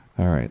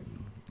 All right.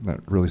 That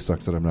really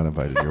sucks that I'm not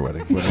invited to your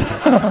wedding.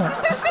 Thought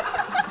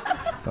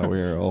we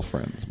were all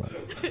friends, but...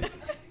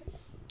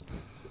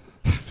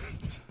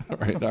 All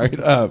right.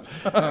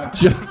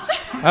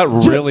 That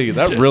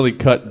really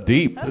cut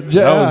deep. Yeah,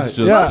 That was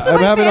just I'm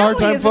having a hard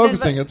family time isn't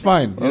focusing. It's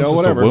fine. that was just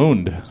whatever. a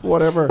wound.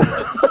 Whatever.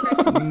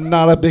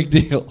 Not a big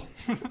deal.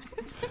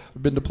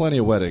 I've been to plenty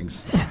of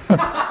weddings.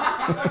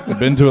 I've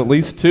been to at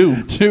least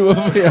 2. 2 of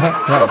them.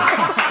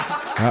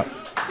 Yeah.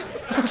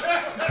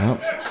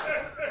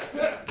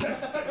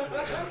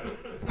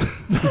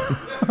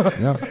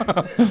 Yeah,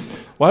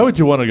 Why would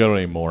you want to go to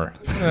any more?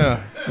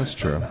 that's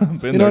true.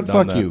 Been You know there, what? done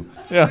Fuck that. you.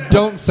 Yeah.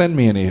 Don't send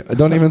me any.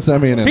 Don't even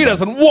send me an invite. He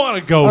doesn't want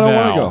to go I don't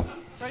now. want to go.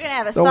 We're going to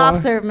have a Don't soft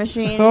wanna- serve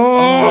machine.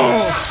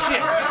 And it's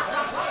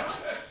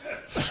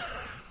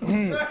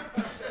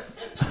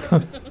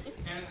going to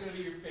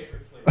be your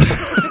favorite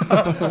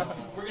flavor.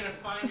 We're going to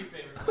find your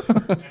favorite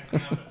flavor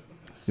and have it.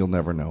 You'll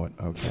never know it.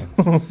 Okay.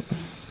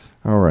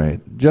 All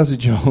right. Jesse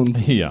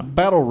Jones. Yeah.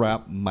 Battle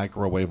rap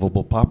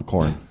microwavable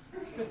popcorn.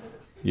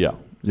 Yeah.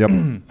 Yep.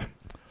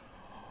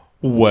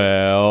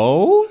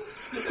 Well,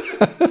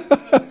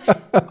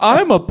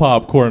 I'm a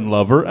popcorn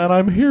lover, and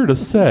I'm here to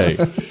say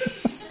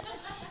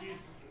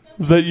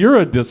that you're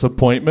a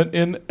disappointment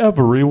in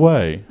every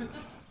way.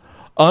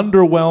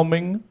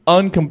 Underwhelming,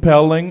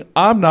 uncompelling.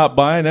 I'm not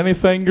buying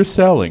anything you're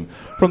selling.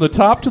 From the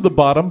top to the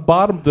bottom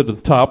to the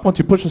top. Once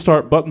you push the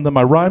start button, then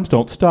my rhymes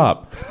don't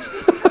stop.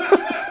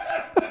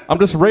 I'm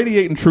just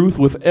radiating truth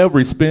with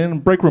every spin.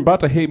 Break room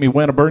about to hate me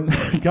when I burn.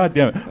 God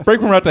damn it. Break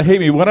room about to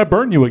hate me when I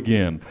burn you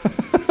again.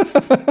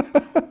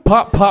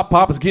 Pop, pop,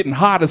 pop is getting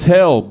hot as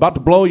hell. About to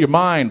blow your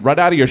mind right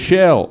out of your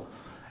shell.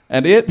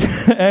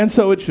 And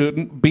so it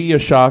shouldn't be a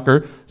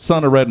shocker,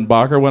 son of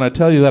Redenbacher, when I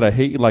tell you that I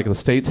hate you like the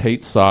States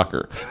hate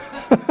soccer.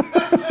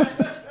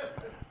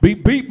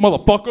 Beep, beep,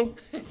 motherfucker.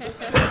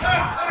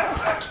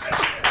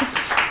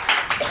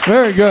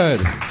 Very good.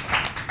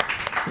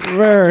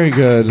 Very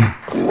good.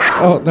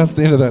 Oh, that's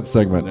the end of that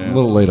segment. Yeah. A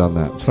little late on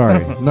that.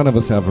 Sorry. None of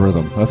us have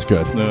rhythm. That's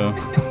good. No. All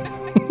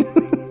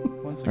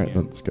right,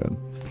 that's good.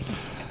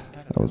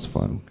 That was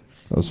fun.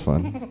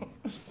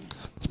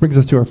 This brings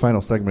us to our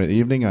final segment of the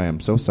evening. I am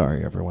so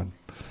sorry, everyone.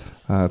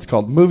 It's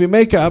called Movie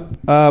Makeup.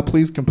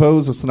 Please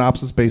compose a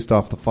synopsis based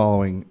off the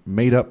following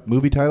made-up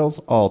movie titles.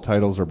 All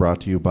titles are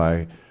brought to you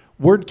by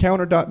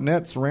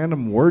WordCounter.net's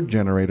random word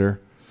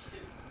generator.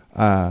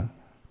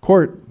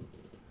 Court,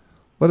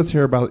 let us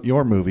hear about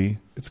your movie.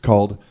 It's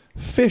called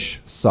Fish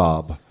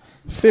Sob.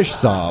 Fish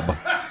Sob.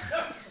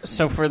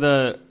 So for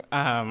the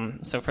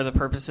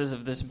purposes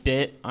of this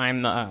bit,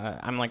 I'm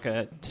like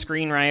a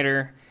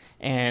screenwriter,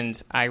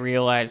 and I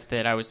realized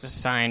that I was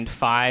assigned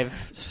 5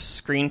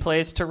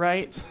 screenplays to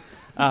write,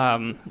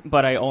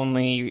 but I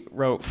only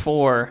wrote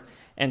 4,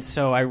 and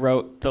so I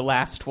wrote the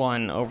last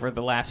one over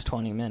the last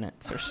 20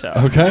 minutes or so.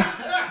 Okay.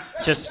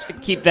 Just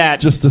keep that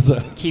Just as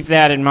a keep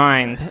that in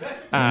mind.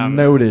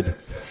 noted.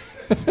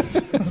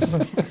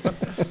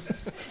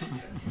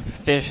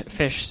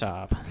 Fish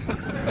sob.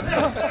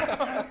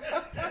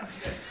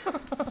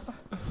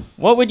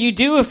 What would you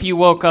do if you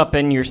woke up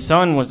and your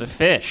son was a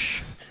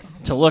fish?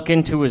 To look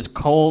into his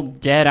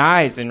cold, dead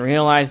eyes and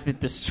realize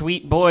that the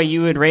sweet boy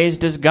you had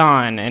raised is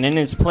gone, and in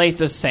his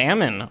place a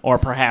salmon, or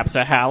perhaps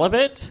a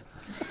halibut?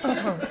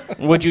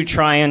 Would you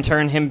try and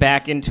turn him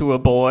back into a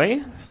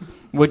boy?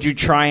 Would you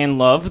try and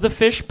love the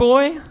fish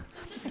boy?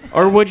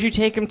 Or would you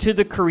take him to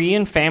the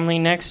Korean family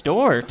next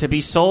door to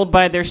be sold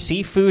by their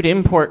seafood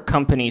import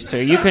company so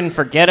you can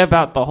forget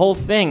about the whole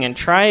thing and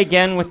try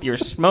again with your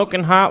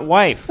smoking hot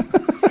wife?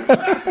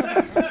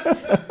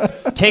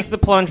 Take the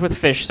plunge with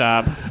Fish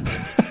Sob.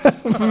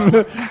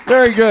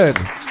 Very good.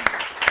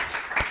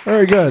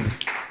 Very good.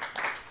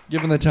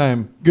 Given the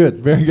time. Good.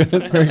 Very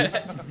good. Very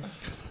good.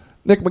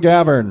 Nick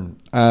McGavern,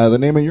 the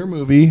name of your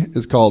movie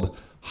is called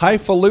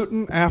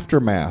Highfalutin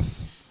Aftermath.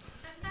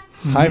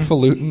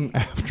 Highfalutin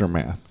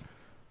Aftermath.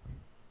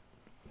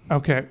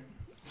 Okay.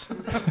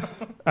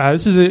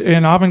 This is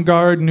an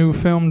avant-garde new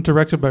film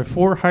directed by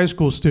 4 high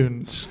school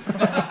students.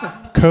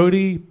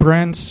 Cody,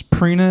 Brent,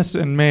 Prenus,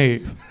 and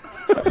Maeve.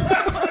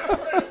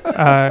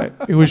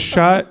 It was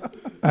shot.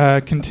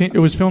 It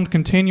was filmed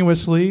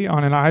continuously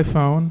on an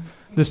iPhone.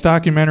 This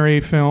documentary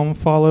film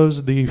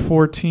follows the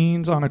 4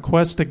 teens on a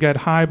quest to get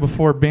high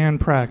before band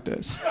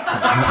practice.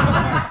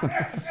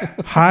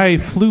 High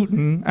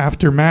flutin'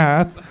 after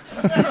math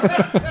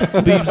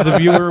leaves the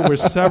viewer with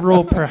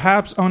several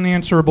perhaps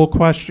unanswerable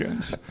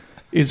questions.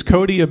 Is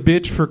Cody a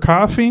bitch for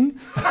coughing?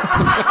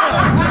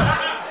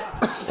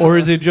 Or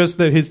is it just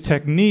that his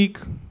technique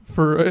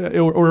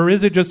or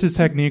is it just his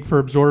technique for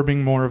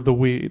absorbing more of the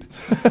weed?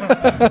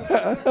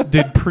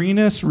 Did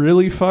Prenus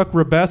really fuck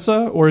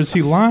Rebessa, or is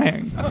he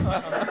lying?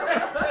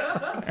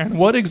 And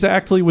what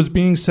exactly was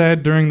being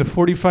said during the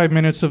 45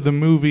 minutes of the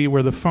movie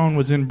where the phone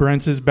was in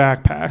Brent's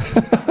backpack?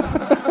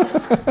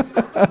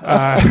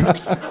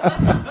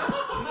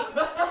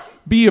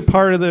 Be a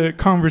part of the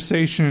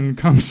conversation.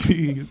 Come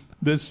see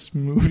this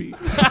movie.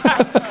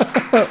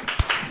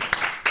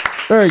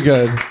 Very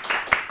good.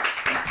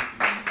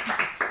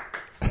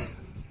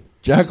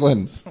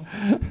 Jacqueline,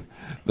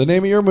 the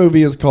name of your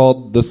movie is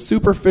called The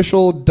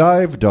Superficial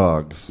Dive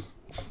Dogs.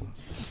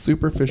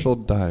 Superficial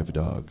Dive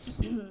Dogs.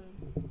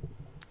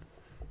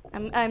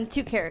 I'm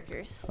 2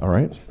 characters. All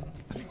right.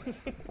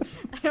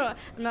 I'm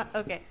not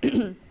okay.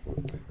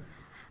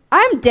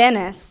 I'm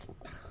Dennis,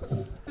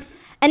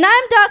 and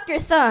I'm Dr.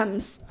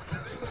 Thumbs,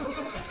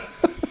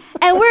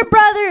 and we're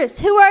brothers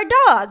who are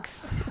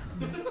dogs,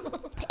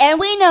 and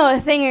we know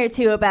a thing or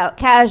two about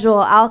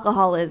casual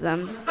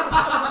alcoholism.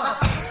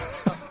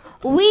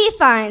 We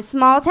find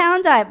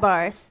small-town dive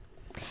bars,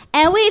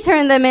 and we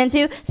turn them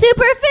into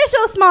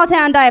superficial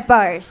small-town dive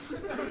bars.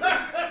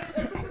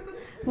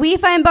 We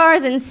find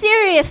bars in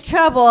serious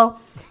trouble,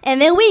 and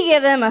then we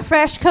give them a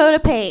fresh coat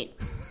of paint.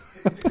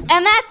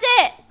 And that's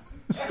it.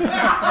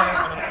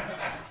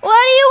 What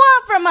do you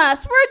want from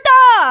us? We're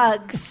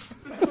dogs.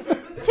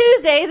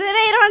 Tuesdays at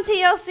 8 on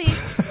TLC.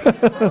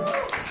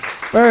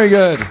 Very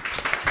good.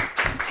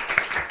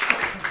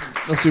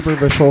 The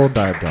Superficial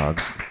Dive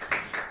Dogs.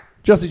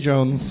 Jesse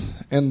Jones,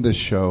 end this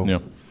show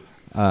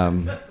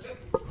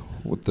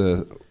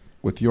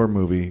with your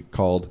movie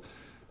called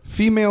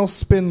Female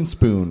Spin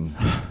Spoon.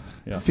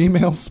 Yeah.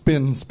 Female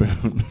Spin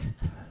Spoon.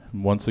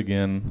 Once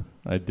again,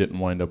 I didn't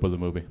wind up with a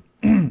movie.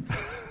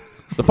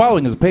 The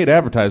following is a paid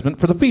advertisement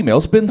for the Female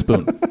Spin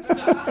Spoon.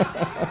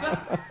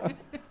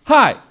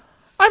 Hi,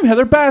 I'm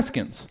Heather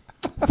Baskins,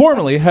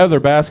 formerly Heather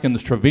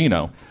Baskins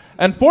Trevino,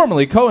 and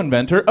formerly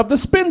co-inventor of the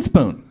Spin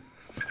Spoon.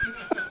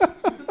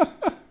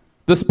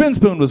 The Spin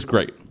Spoon was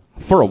great,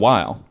 for a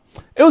while.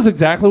 It was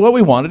exactly what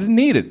we wanted and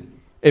needed.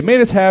 It made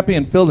us happy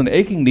and filled an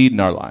aching need in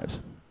our lives.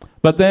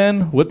 But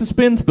then, with the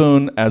Spin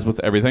Spoon, as with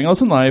everything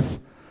else in life,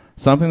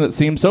 something that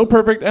seems so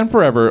perfect and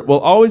forever will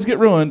always get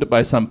ruined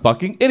by some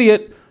fucking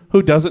idiot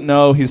who doesn't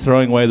know he's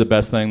throwing away the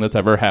best thing that's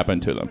ever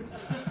happened to them.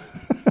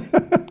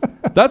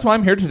 That's why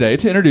I'm here today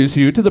to introduce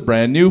you to the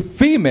brand new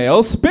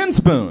Female Spin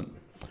Spoon.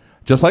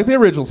 Just like the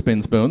original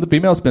Spin Spoon, the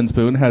Female Spin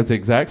Spoon has the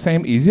exact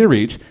same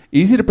easy-to-reach,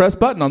 easy-to-press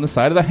button on the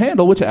side of the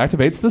handle which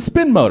activates the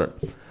spin motor.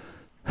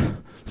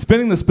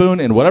 Spinning the spoon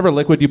in whatever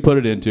liquid you put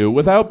it into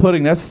without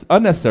putting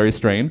unnecessary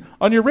strain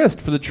on your wrist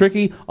for the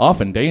tricky,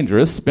 often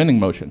dangerous spinning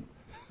motion.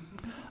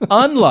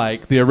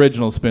 Unlike the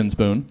original Spin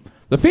Spoon,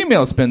 the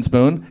Female Spin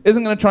Spoon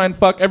isn't going to try and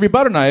fuck every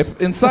butter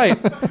knife in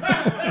sight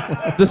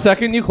the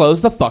second you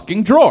close the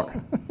fucking drawer.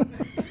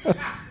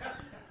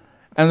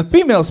 And the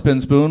Female Spin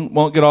Spoon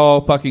won't get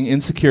all fucking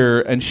insecure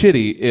and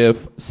shitty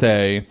if,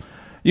 say,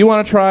 you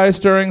want to try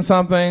stirring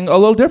something a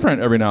little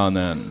different every now and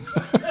then.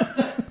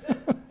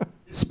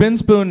 Spin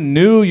Spoon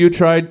knew you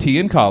tried tea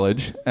in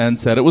college and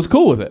said it was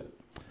cool with it.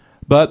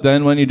 But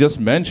then when you just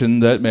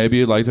mentioned that maybe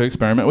you'd like to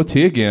experiment with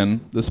tea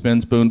again, the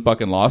Spin Spoon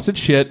fucking lost its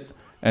shit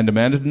and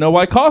demanded to know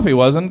why coffee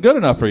wasn't good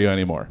enough for you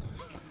anymore.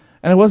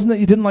 And it wasn't that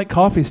you didn't like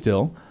coffee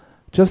still,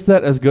 just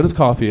that as good as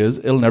coffee is,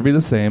 it'll never be the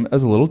same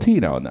as a little tea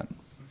now and then.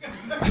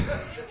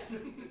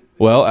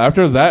 Well,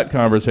 after that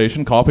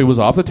conversation, coffee was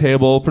off the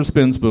table for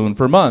Spin Spoon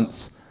for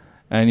months,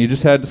 and you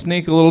just had to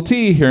sneak a little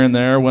tea here and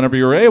there whenever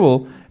you were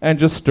able and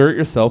just stir it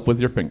yourself with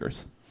your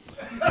fingers.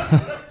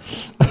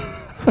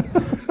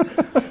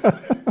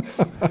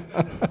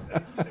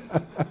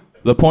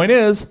 The point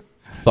is,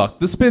 fuck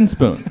the Spin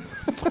Spoon.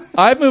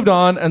 I've moved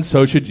on, and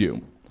so should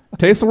you.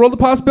 Taste the world of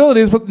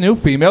possibilities with the new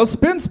Female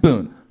Spin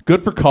Spoon.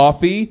 Good for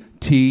coffee,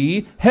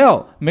 tea,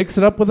 hell, mix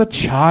it up with a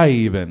chai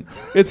even.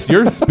 It's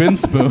your Spin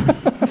Spoon.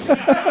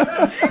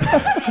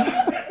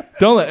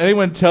 Don't let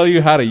anyone tell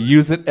you how to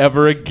use it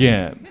ever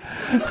again.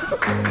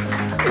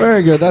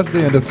 Very good. That's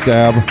the end of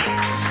Stab.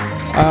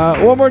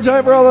 One more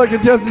time for all the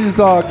contestants you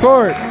saw.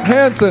 Court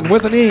Hansen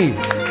with an E.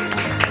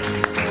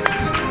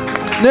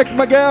 Nick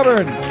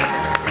McGavern,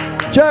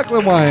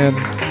 Jacqueline Wyan,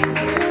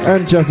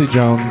 and Jesse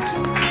Jones.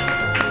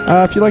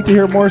 If you'd like to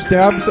hear more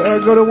Stabs,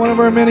 go to one of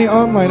our many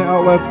online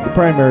outlets, the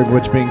primary of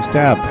which being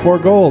Stab. 4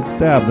 Gold,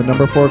 Stab, the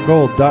number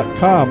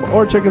 4gold.com,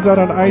 or check us out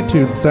on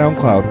iTunes,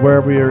 SoundCloud,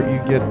 wherever you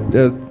get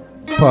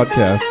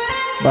podcasts.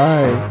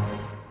 Bye.